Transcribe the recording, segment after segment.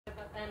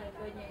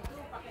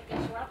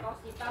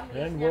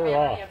And we're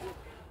off.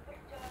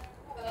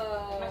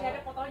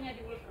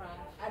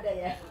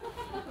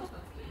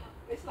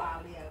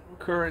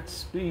 Current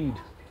speed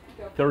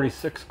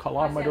 36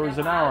 kilometers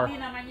an hour.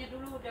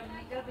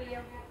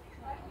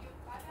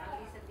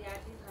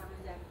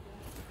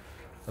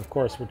 Of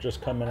course, we're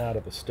just coming out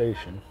of the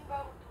station.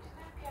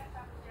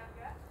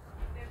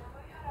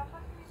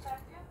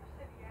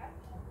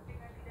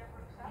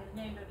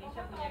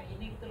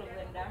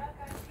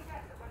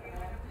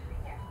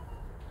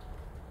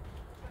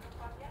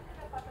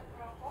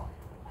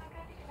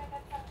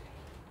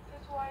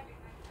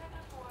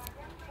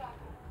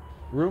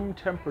 Room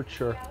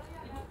temperature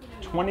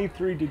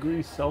 23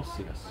 degrees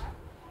Celsius.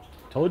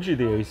 Told you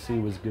the AC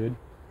was good.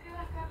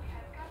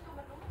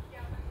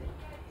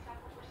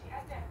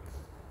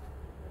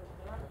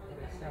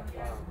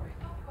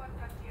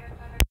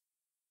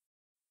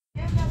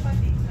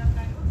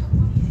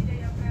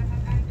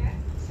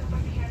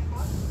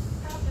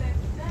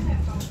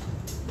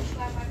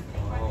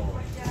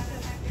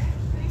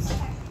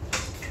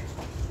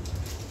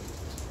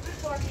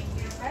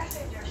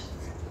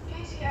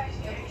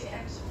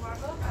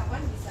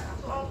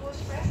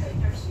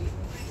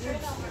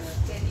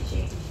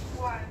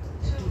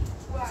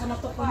 Sama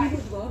tokonya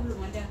di bawah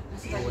belum ada.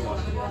 Masih banyak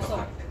orang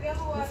kosong.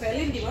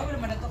 Halim di bawah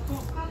belum ada toko.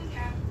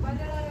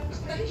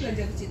 Tadi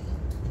belajar di situ.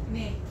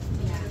 Nih,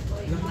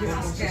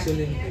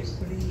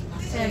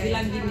 saya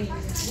bilang gini,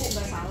 Bu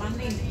nggak salah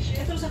nih.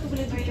 Terus aku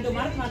bilang di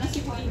Indomaret mana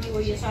sih Bu ini?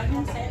 Oh iya, soalnya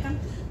saya kan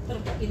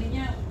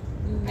ininya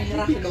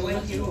menyerah ke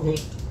bawah dulu.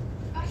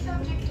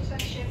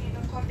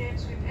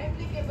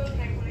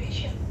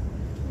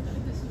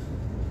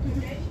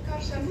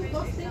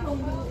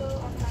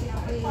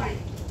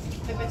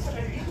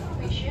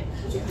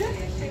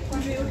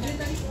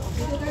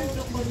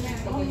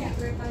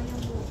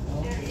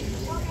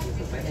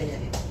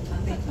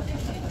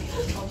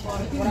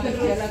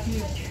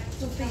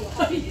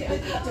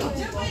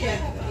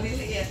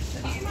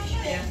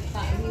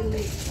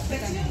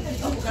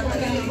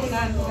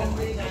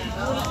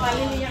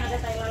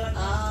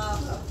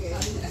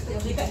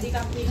 Di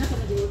Kampina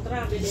sama di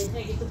Ultra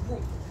bedanya gitu Bu.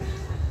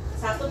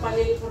 Satu Pak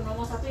Lili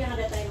Purnomo, satu yang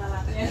ada tai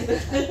lalatnya.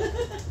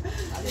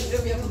 Ada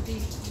hidup yang putih.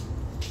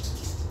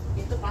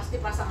 Itu pasti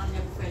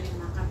pasangannya Bu Felin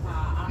makan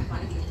Pak apa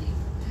gitu.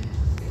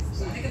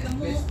 Soalnya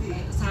ketemu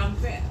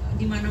sampai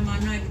di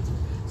mana-mana gitu.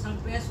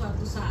 Sampai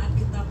suatu saat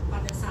kita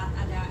pada saat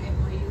ada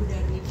MOU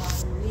dari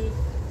Pak Lili,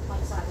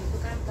 pada saat itu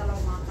kan kalau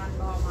makan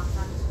bawa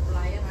makan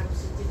supplier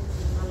harus izin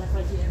dengan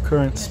level GM.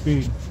 Current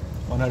speed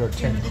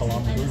 110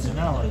 kilometers an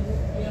hour.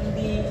 Yang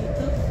di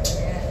itu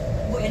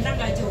Bu Endang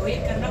nggak join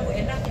karena Bu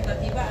Endang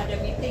tiba-tiba ada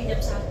meeting jam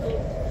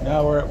 1.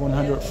 Now we're at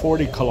 140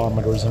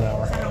 kilometers an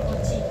hour. Sarang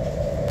kunci.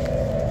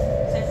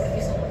 Saya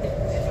pergi sama tim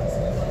Bu Endang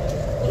semua.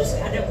 Terus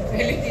ada Bu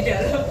Felin di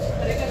dalam.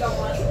 Mereka nggak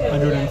masuk.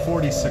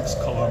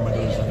 146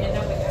 kilometers an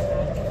hour.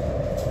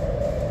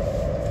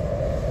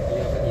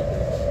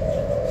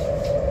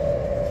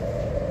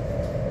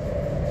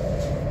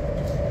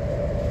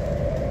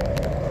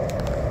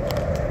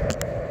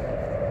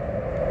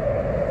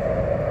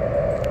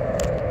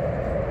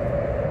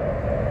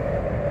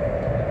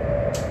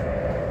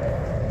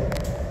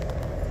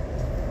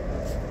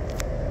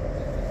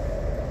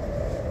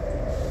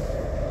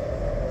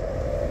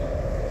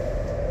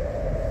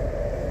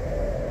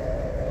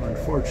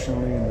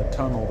 Unfortunately, in the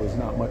tunnel, there's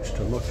not much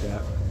to look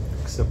at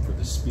except for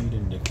the speed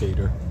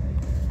indicator.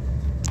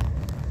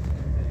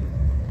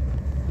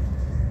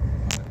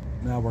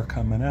 Now we're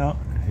coming out.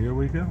 Here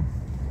we go.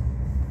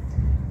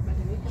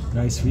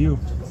 Nice view.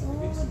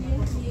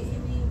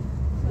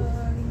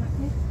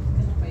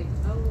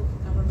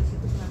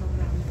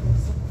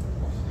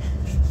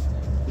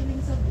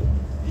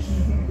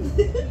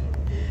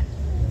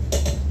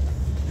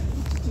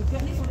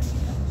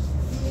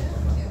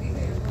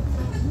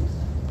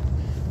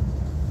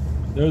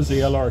 There's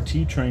the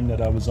LRT train that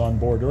I was on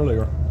board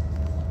earlier.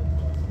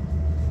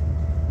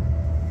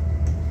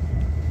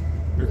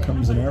 Here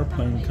comes an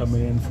airplane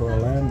coming in for a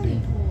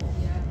landing.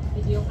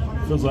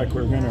 Feels like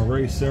we're going to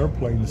race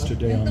airplanes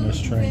today on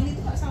this train.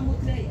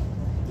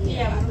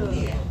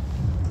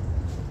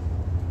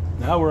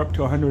 Now we're up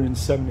to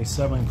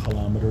 177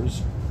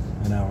 kilometers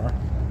an hour.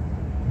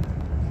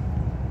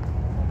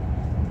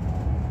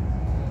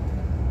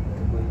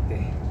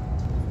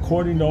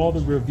 According to all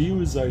the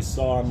reviews I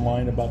saw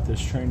online about this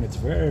train, it's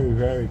very,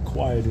 very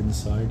quiet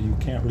inside. You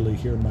can't really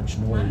hear much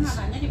noise.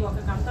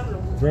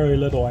 Very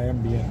little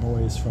ambient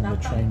noise from the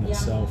train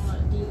itself.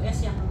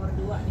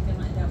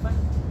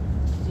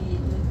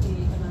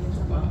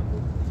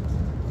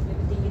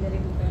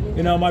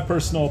 You know, my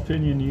personal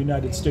opinion, the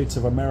United States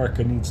of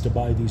America needs to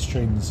buy these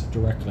trains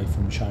directly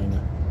from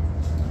China.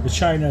 Because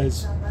China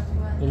is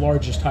the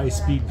largest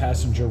high-speed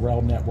passenger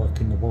rail network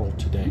in the world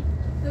today.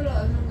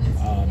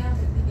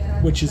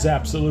 Which is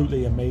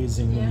absolutely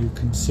amazing when you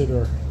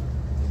consider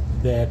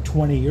that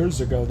 20 years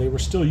ago they were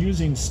still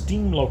using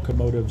steam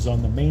locomotives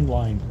on the main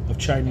line of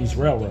Chinese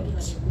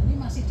railroads.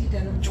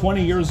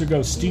 20 years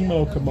ago, steam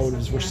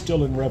locomotives were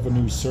still in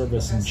revenue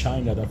service in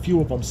China. A few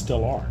of them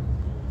still are.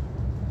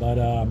 But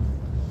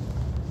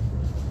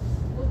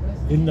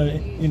In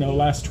the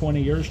last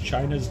 20 years,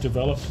 China's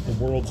developed the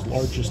world's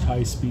largest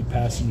high-speed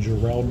passenger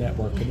rail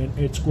network, and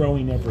it's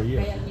growing every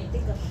year.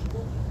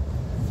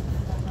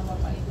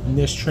 And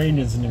this train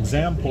is an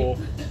example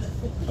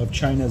of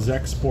China's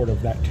export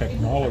of that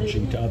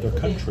technology to other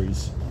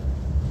countries.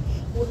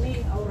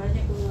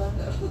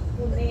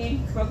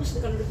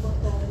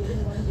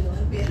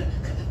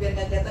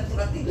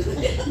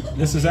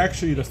 This is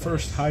actually the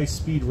first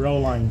high-speed rail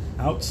line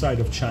outside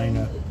of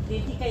China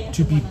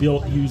to be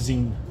built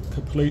using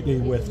completely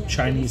with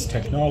Chinese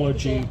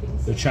technology,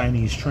 the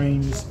Chinese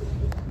trains.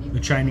 The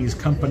Chinese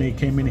company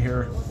came in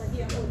here,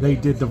 they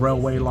did the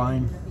railway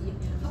line.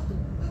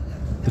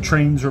 The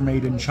trains are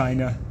made in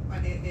China.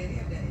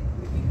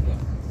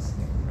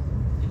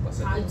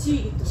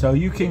 So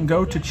you can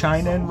go to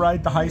China and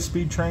ride the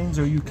high-speed trains,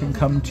 or you can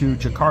come to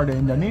Jakarta,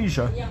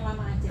 Indonesia,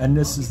 and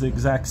this is the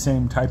exact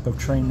same type of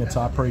train that's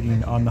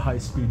operating on the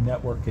high-speed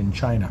network in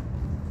China.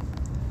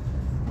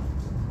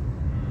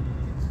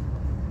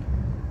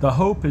 The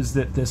hope is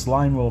that this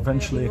line will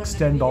eventually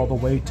extend all the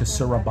way to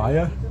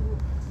Surabaya,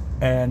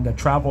 and the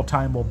travel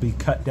time will be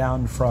cut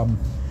down from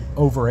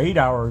over 8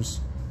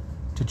 hours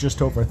to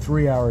just over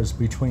 3 hours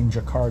between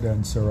Jakarta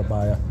and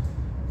Surabaya.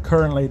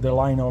 Currently, the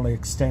line only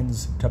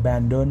extends to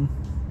Bandung.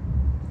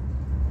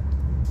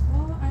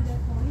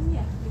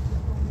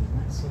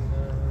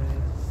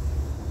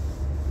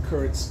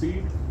 Current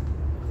speed,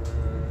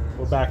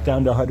 we're back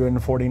down to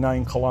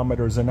 149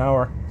 kilometers an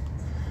hour.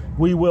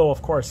 We will,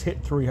 of course,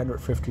 hit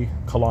 350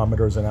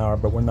 kilometers an hour,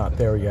 but we're not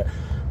there yet.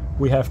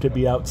 We have to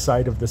be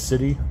outside of the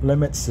city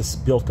limits, this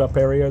built-up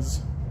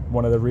areas.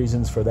 One of the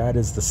reasons for that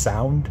is the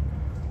sound.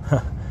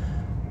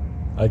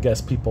 I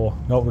guess people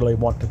don't really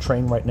want the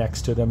train right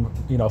next to them,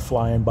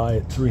 flying by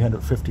at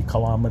 350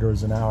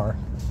 kilometers an hour.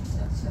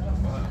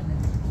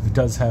 It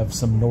does have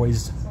some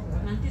noise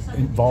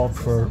involved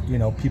for,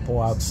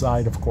 people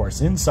outside, of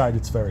course. Inside,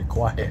 it's very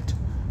quiet.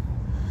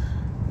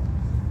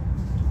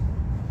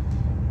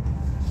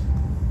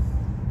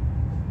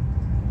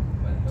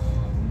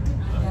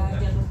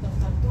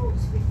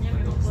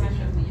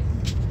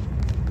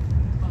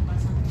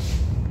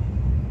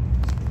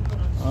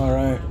 All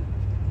right.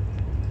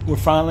 We're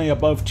finally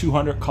above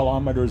 200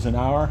 kilometers an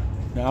hour.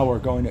 Now we're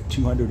going at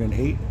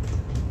 208.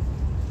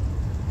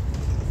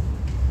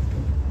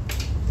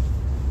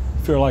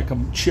 I feel like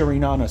I'm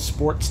cheering on a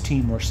sports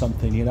team or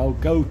something,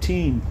 Go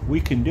team,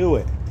 we can do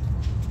it.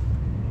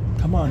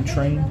 Come on,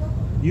 train,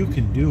 you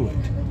can do it.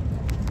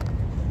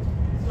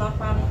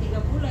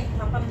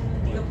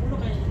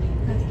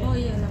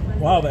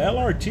 Wow, the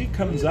LRT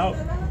comes out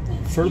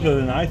further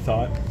than I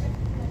thought.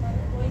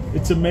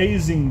 It's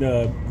amazing,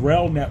 the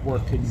rail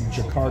network in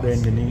Jakarta,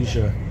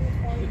 Indonesia.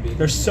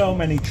 There's so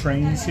many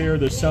trains here.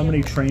 There's so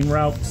many train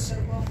routes.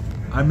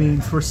 I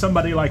mean, for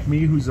somebody like me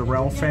who's a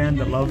rail fan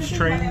that loves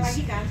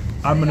trains,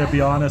 I'm going to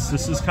be honest,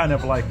 this is kind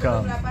of like,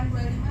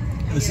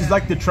 this is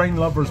like the train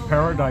lover's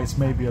paradise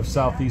maybe of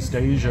Southeast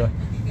Asia.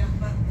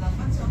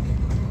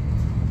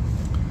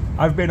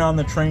 I've been on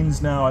the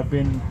trains now. I've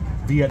been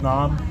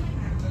Vietnam.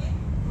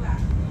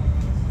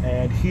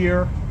 And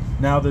here,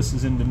 now this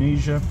is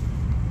Indonesia.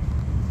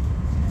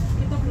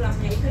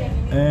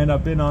 And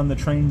I've been on the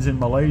trains in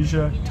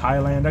Malaysia,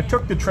 Thailand. I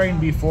took the train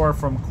before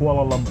from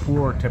Kuala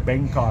Lumpur to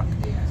Bangkok,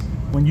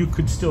 when you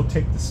could still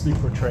take the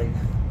sleeper train.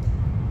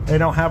 They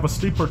don't have a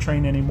sleeper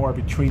train anymore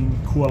between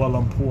Kuala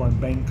Lumpur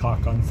and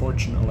Bangkok,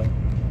 unfortunately.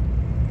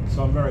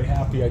 So I'm very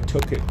happy I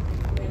took it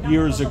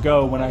years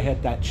ago when I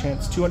had that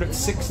chance.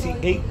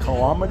 268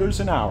 kilometers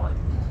an hour.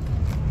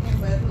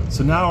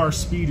 So now our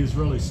speed is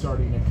really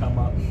starting to come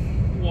up.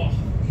 Whoa.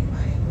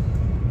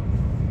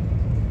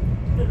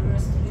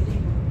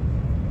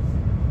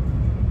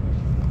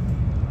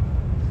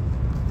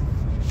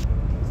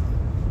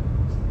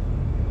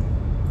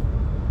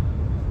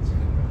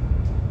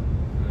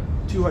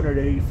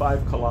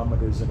 285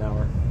 kilometers an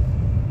hour.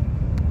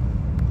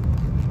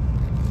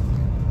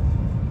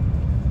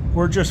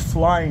 We're just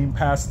flying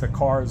past the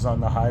cars on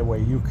the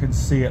highway. You can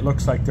see it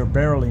looks like they're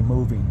barely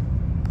moving.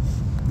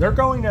 They're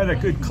going at a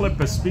good clip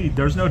of speed.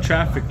 There's no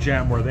traffic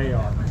jam where they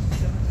are.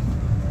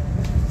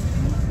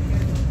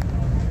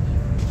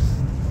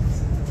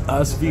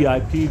 Us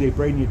VIP, they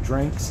bring you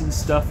drinks and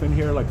stuff in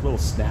here, like little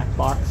snack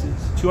boxes.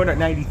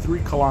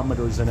 293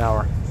 kilometers an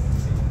hour.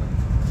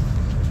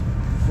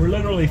 We're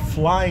literally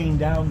flying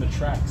down the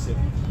tracks at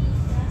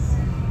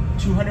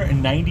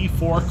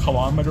 294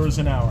 kilometers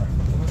an hour.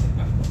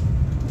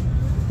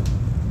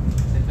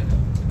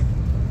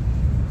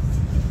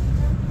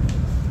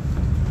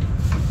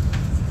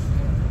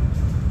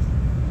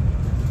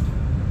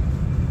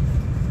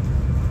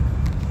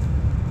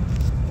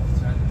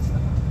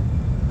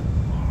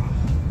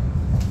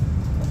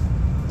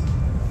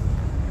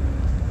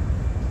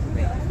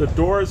 The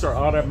doors are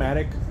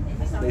automatic.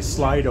 They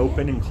slide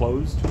open and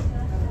closed.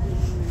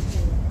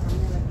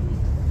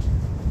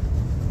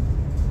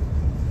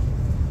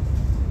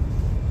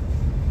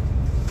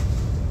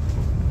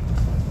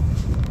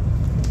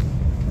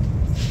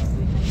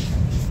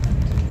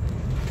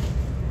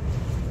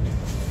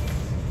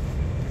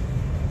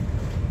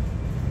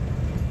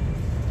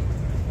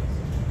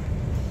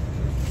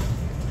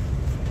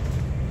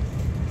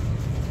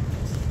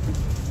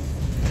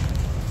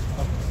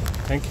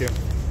 Thank you.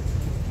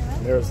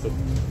 And there's the,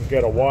 you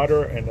get a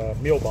water and a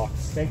meal box.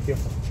 Thank you.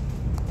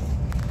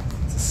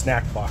 It's a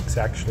snack box,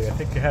 actually. I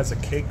think it has a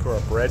cake or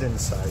a bread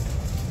inside.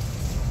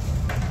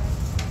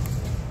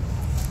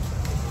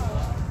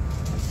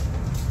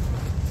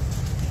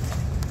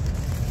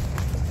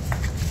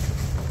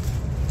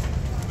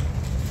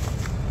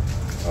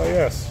 Oh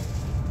yes,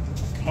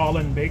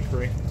 Halim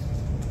Bakery.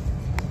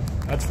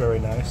 That's very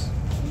nice.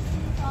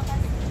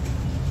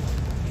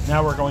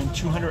 Now we're going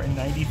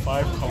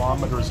 295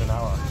 kilometers an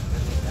hour.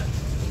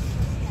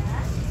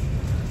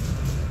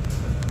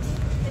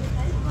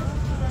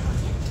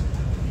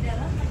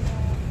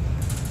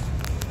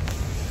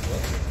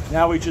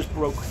 Now we just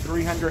broke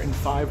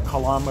 305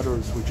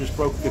 kilometers. We just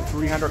broke the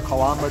 300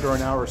 kilometer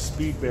an hour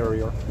speed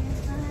barrier.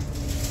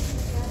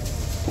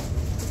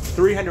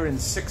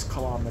 306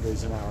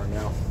 kilometers an hour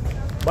now.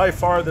 By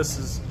far, this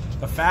is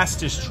the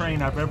fastest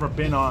train I've ever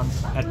been on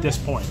at this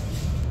point.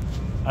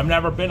 I've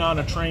never been on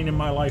a train in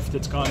my life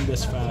that's gone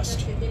this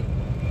fast.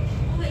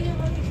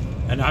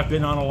 And I've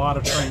been on a lot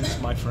of trains,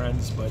 my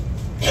friends, but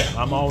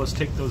I'm always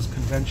take those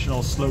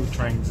conventional slow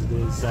trains.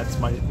 That's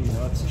my,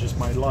 it's just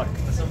my luck.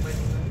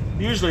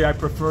 Usually I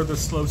prefer the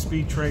slow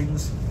speed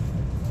trains.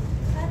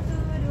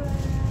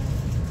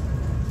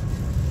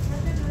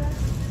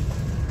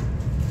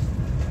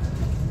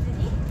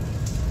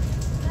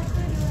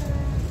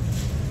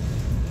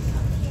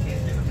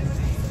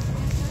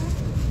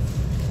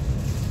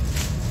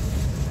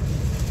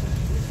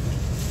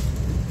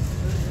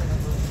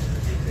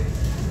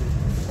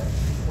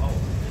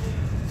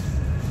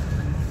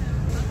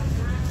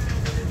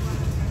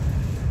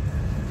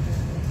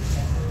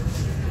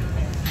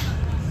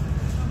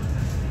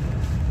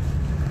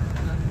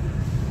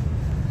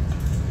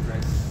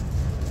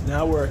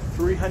 Now we're at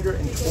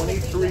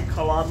 323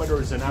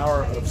 kilometers an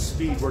hour of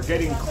speed. We're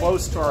getting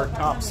close to our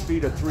top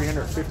speed of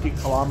 350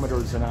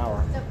 kilometers an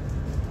hour.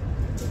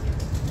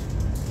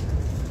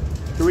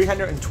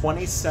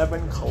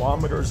 327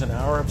 kilometers an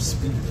hour of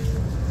speed.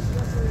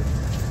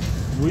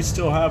 We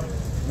still have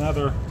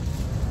another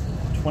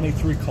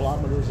 23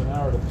 kilometers an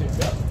hour to pick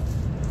up.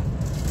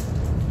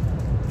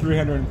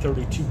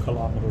 332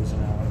 kilometers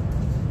an hour.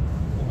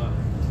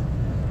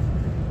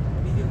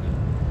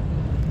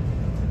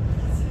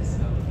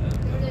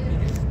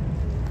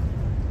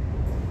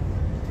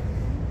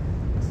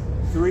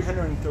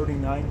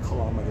 339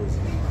 kilometers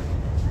an hour.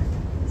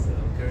 So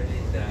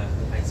currently the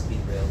high-speed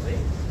railway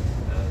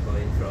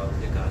going from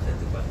Jakarta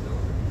to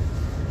Bandung.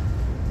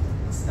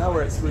 Now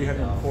we're at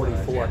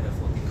 344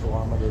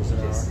 kilometers an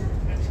hour.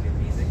 Actually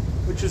amazing.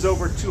 Which is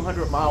over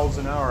 200 miles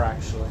an hour,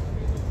 actually.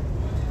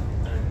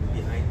 And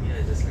behind me,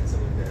 I just like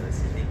some of the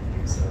scenic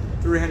views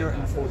of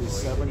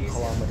 347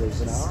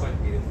 kilometers an It's hour.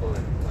 quite beautiful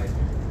and quite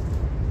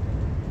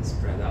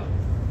spread out.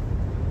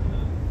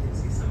 You can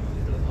see some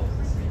little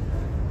houses here.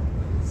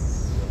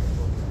 It's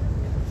wonderful.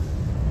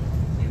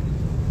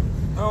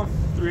 Oh,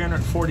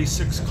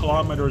 346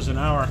 kilometers an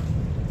hour.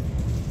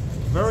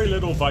 Very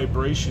little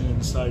vibration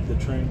inside the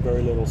train,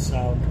 very little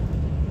sound.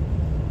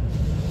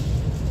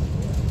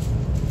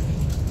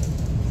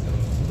 So,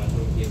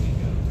 Bandung, here we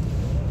go.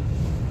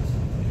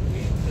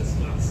 We're first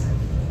class.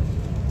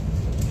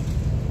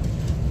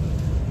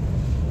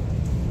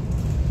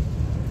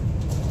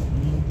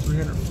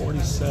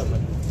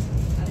 347.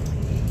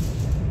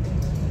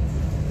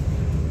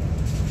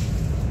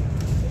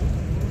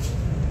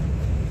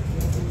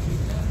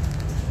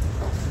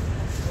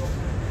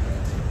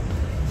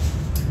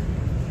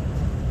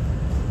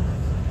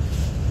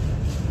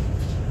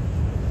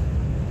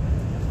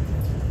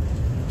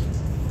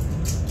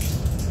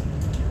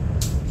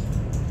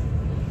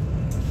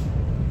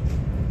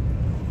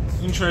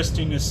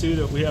 Interesting to see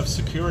that we have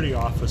security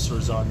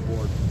officers on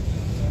board,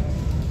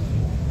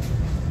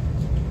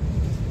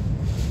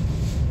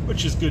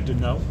 which is good to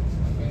know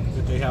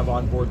that they have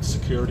onboard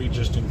security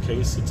just in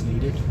case it's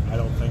needed. I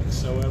don't think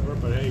so ever,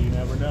 but hey, you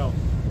never know.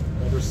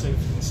 Better safe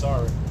than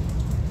sorry.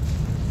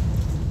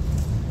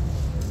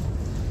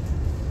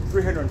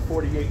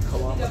 348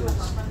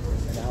 kilometers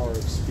an hour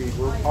of speed.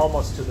 We're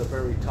almost to the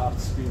very top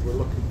speed. We're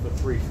looking for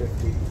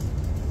 350.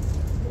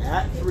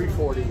 At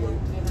 348,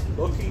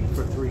 looking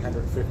for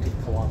 350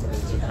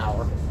 kilometers an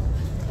hour.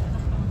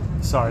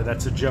 Sorry,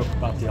 that's a joke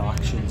about the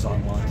auctions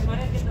online.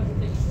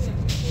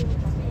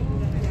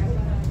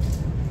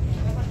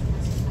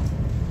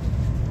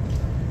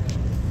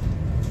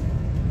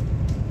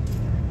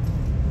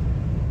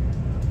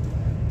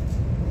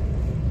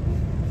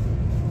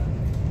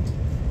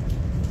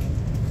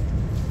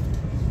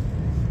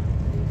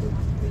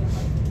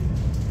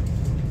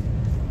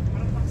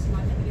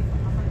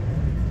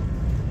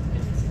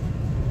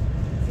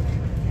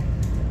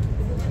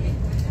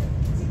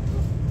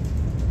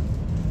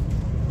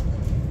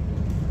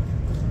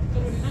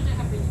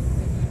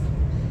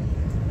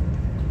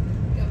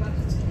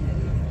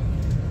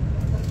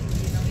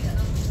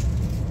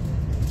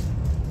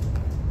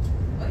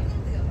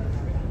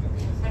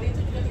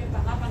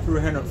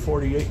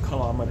 .48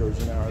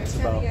 kilometers an hour. It's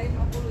about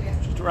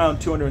just around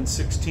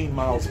 216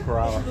 miles per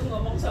hour.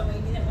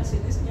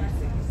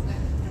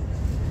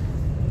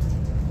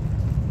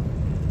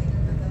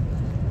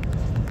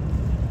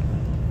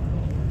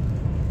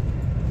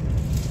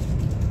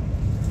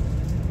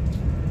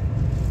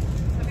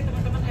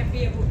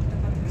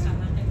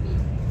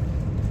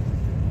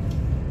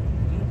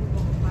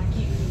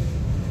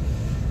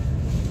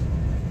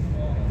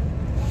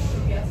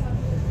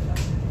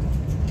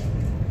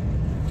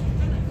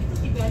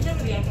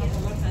 yang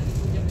protokol